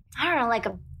 I don't know, like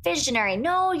a visionary.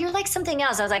 No, you're like something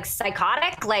else. I was like,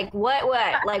 psychotic? Like what?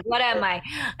 Like, what am I?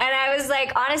 And I was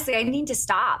like, honestly, I need to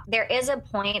stop. There is a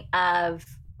point of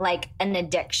like an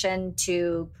addiction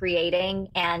to creating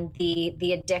and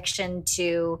the addiction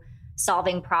to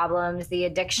solving problems, the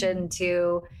addiction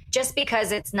to, just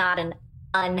because it's not an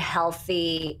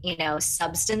unhealthy,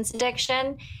 substance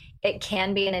addiction, it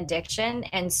can be an addiction.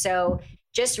 And so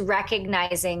just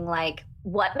recognizing like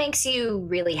what makes you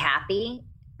really happy.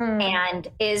 And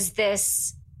is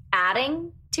this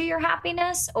adding to your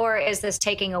happiness or is this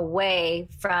taking away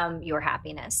from your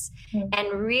happiness?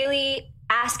 And really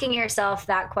asking yourself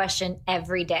that question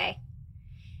every day.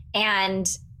 And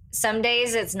some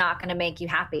days it's not going to make you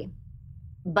happy,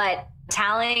 but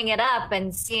tallying it up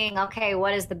and seeing, okay,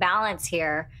 what is the balance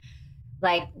here?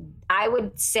 Like, I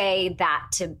would say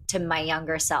that to my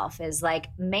younger self is like,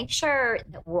 make sure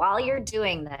that while you're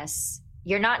doing this,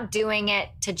 you're not doing it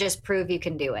to just prove you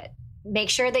can do it. Make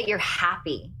sure that you're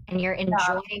happy and you're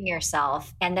enjoying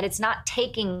yourself and that it's not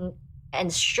taking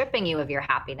and stripping you of your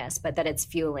happiness, but that it's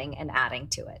fueling and adding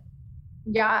to it.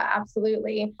 Yeah,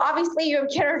 absolutely. Obviously, you have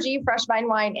Kinergy, Fresh Vine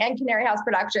Wine, and Canary House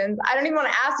Productions. I don't even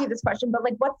want to ask you this question, but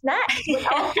like, what's next? Like,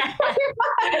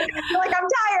 you're like, I'm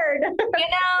tired.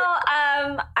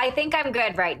 I think I'm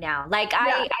good right now. Like,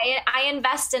 I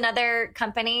invest in other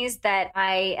companies that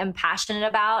I am passionate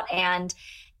about, and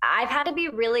I've had to be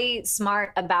really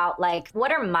smart about like,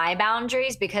 what are my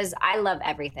boundaries? Because I love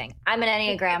everything. I'm an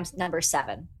Enneagram number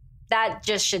 7. That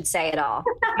just should say it all. If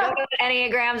you don't know what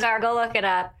Enneagrams are, go look it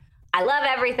up. I love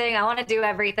everything. I want to do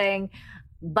everything,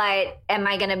 but am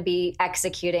I going to be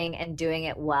executing and doing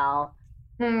it well?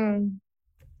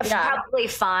 Probably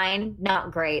fine,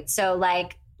 not great. So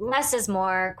like less is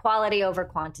more, quality over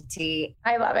quantity.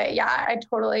 I love it. Yeah, I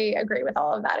totally agree with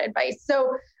all of that advice.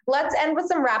 So let's end with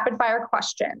some rapid fire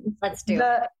questions. Let's do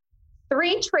the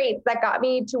 3 traits that got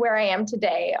me to where I am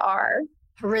today are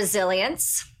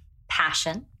resilience,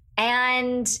 passion,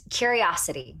 and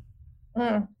curiosity.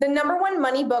 The number 1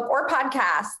 money book or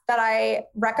podcast that I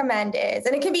recommend is,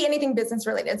 and it can be anything business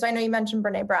related. So I know you mentioned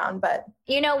Brené Brown, but.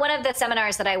 One of the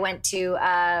seminars that I went to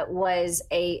was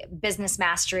a business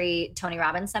mastery Tony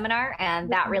Robbins seminar.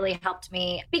 And that really helped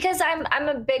me because I'm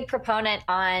a big proponent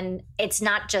on, it's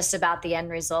not just about the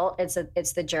end result.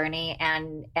 It's the journey.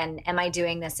 And am I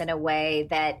doing this in a way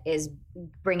that is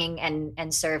bringing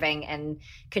and serving and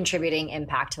contributing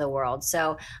impact to the world?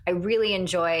 So I really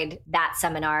enjoyed that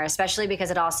seminar, especially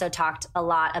because it also talked a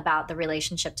lot about the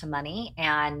relationship to money.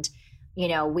 And,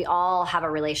 we all have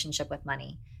a relationship with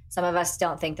money. Some of us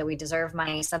don't think that we deserve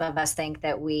money. Some of us think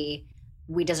that we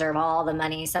deserve all the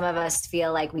money. Some of us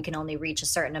feel like we can only reach a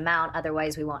certain amount.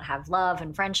 Otherwise, we won't have love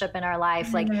and friendship in our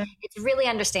life. Like, it's really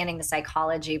understanding the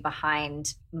psychology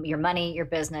behind your money, your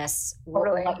business,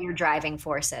 what your driving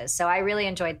force is. So I really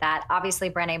enjoyed that. Obviously,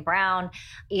 Brené Brown,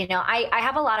 I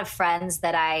have a lot of friends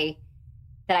that I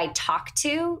talk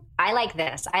to. I like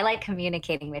this. I like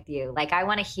communicating with you. Like, I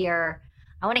want to hear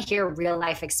real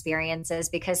life experiences,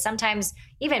 because sometimes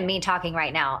even me talking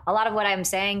right now, a lot of what I'm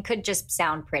saying could just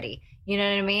sound pretty. You know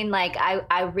what I mean? Like,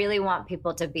 I really want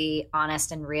people to be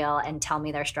honest and real and tell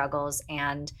me their struggles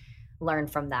and learn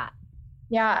from that.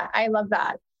 Yeah, I love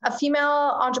that. A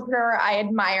female entrepreneur I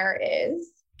admire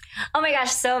is? Oh my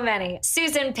gosh, so many.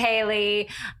 Susan Paley.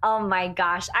 Oh my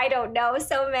gosh, I don't know,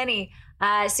 so many.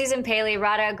 Susan Paley,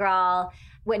 Radha Agrawal,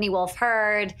 Whitney Wolfe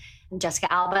Herd,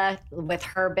 Jessica Alba with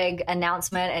her big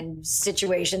announcement and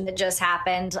situation that just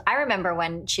happened. I remember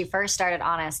when she first started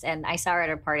Honest, and I saw her at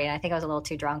a party, and I think I was a little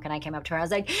too drunk, and I came up to her and I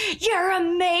was like, "You're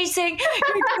amazing.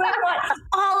 You're doing what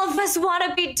all of us want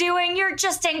to be doing. You're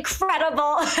just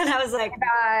incredible." And I was like,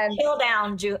 chill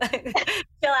down, chill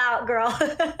out, girl.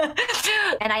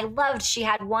 And I loved, she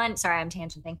had one, sorry, I'm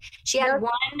tangenting. She had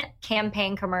one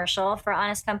campaign commercial for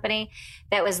Honest Company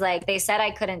that was like, they said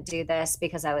I couldn't do this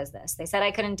because I was this. They said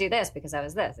I couldn't do this because I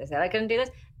was this. They said I couldn't do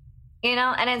this,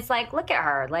 and it's like, look at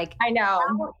her. Like, I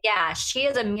know. Yeah, she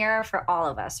is a mirror for all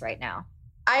of us right now.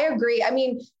 I agree. I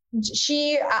mean,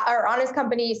 our Honest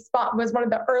Company was one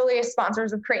of the earliest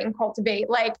sponsors of Create and Cultivate.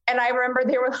 Like, and I remember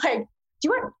they were like, "Do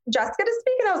you want Jessica to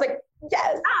speak?" And I was like,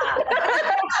 "Yes."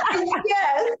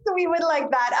 Yes, we would like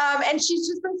that. And she's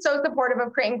just been so supportive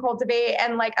of Create and Cultivate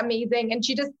and like amazing. And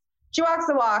she walks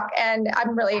the walk, and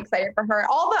I'm really excited for her.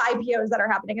 All the IPOs that are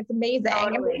happening, it's amazing.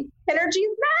 Totally. Energy's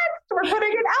next. We're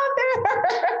putting it out there.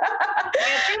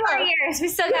 3 more years. We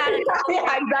still got it.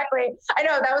 Yeah, exactly. I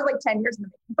know that was like 10 years in the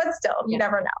making, but still, you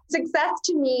never know. Success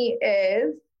to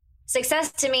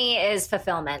me is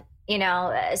fulfillment.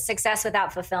 Success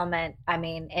without fulfillment, I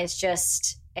mean, it's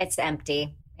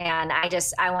empty. And I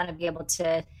want to be able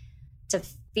to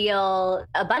feel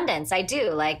abundance. I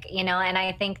do, and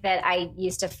I think that I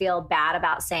used to feel bad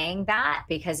about saying that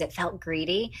because it felt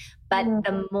greedy. But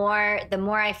the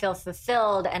more I feel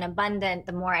fulfilled and abundant,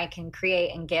 the more I can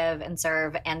create and give and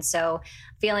serve. And so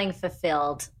feeling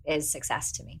fulfilled is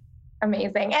success to me.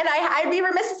 Amazing. And I'd be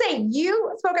remiss to say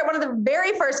you spoke at one of the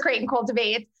very first Create and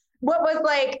Cultivate. What was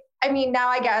like now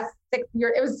I guess 6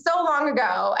 years, it was so long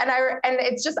ago. And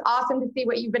it's just awesome to see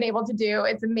what you've been able to do.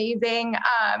 It's amazing.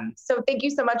 So thank you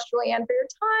so much, Julianne, for your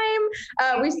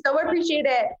time. We so appreciate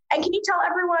it. And can you tell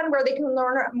everyone where they can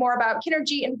learn more about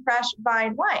Kinergy and Fresh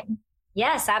Vine Wine?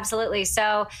 Yes, absolutely.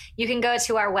 So you can go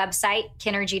to our website,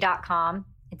 kinergy.com.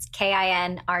 It's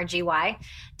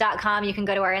KINRGY.com. You can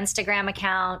go to our Instagram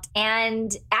account.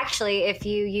 And actually, if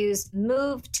you use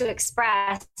Move to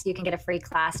Express, you can get a free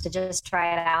class to just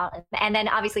try it out. And then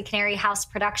obviously Canary House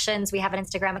Productions, we have an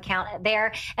Instagram account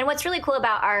there. And what's really cool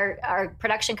about our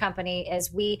production company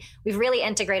is we've really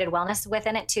integrated wellness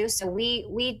within it too. So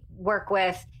we work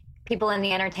with people in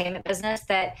the entertainment business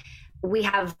that we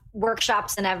have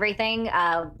workshops and everything,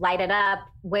 Light It Up,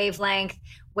 Wavelength,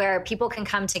 where people can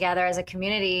come together as a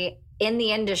community in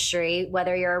the industry,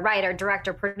 whether you're a writer,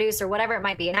 director, producer, whatever it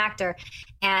might be, an actor,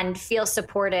 and feel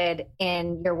supported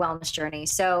in your wellness journey.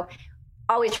 So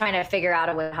always trying to figure out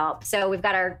a way to help. So we've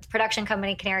got our production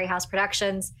company, Canary House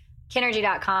Productions,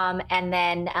 Kinergy.com, and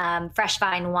then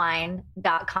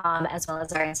freshvinewine.com, as well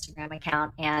as our Instagram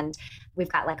account. And we've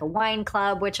got like a wine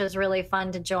club, which is really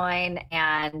fun to join.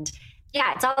 And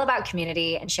yeah, it's all about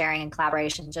community and sharing and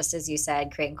collaboration, just as you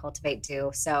said, create and cultivate too.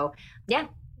 So yeah,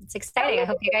 it's exciting. I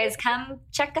hope you guys come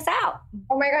check us out.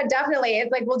 Oh my God, definitely.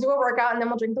 It's like, we'll do a workout and then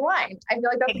we'll drink the wine. I feel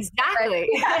like that's exactly.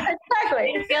 Yeah,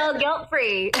 exactly. You feel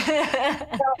guilt-free.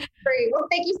 Guilt-free. Well,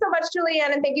 thank you so much,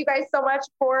 Julianne. And thank you guys so much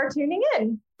for tuning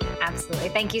in. Absolutely.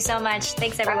 Thank you so much.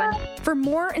 Thanks, everyone. For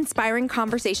more inspiring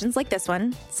conversations like this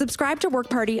one, subscribe to Work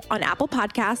Party on Apple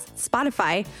Podcasts,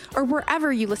 Spotify, or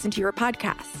wherever you listen to your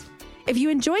podcasts. If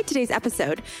you enjoyed today's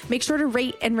episode, make sure to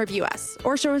rate and review us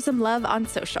or show us some love on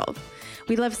social.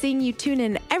 We love seeing you tune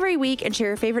in every week and share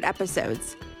your favorite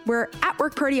episodes. We're at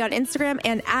Work Party on Instagram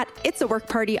and at It's a Work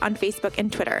Party on Facebook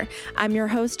and Twitter. I'm your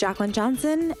host, Jacqueline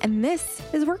Johnson, and this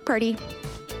is Work Party.